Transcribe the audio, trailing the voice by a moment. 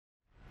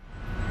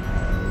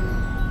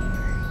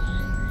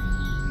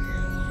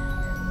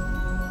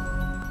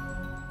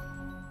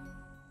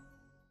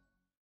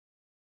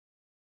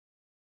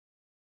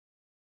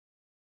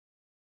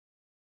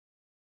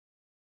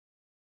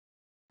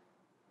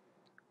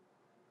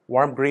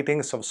Warm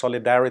greetings of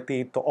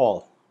solidarity to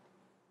all.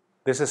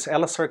 This is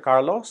Ellecer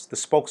Carlos, the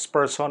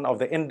spokesperson of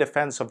the In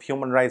Defense of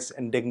Human Rights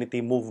and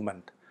Dignity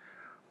movement.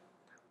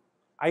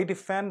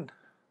 iDEFEND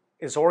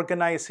is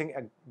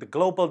organizing the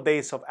Global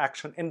Days of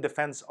Action in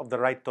Defense of the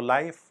Right to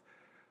Life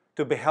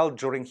to be held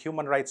during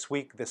Human Rights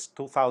Week this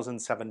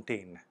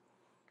 2017.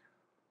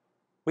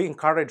 We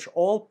encourage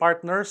all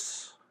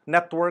partners,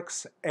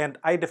 networks, and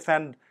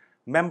iDEFEND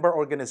member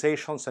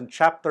organizations and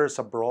chapters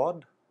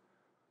abroad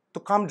to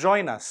come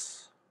join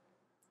us.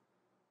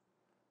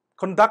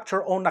 Conduct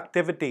your own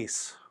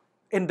activities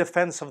in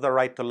defense of the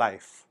right to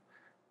life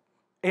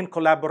in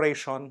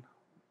collaboration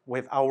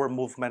with our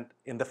movement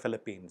in the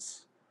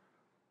Philippines.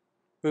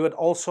 We would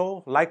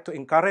also like to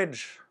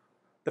encourage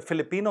the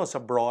Filipinos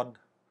abroad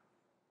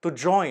to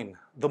join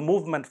the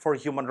movement for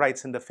human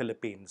rights in the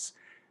Philippines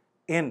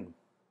in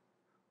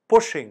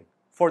pushing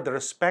for the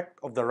respect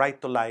of the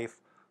right to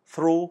life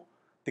through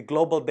the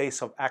Global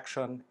Days of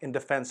Action in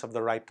Defense of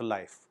the Right to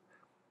Life.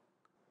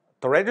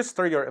 To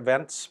register your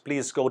events,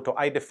 please go to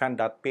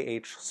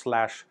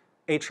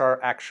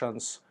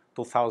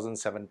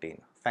iDEFEND.ph/HRActions2017.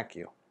 Thank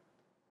you.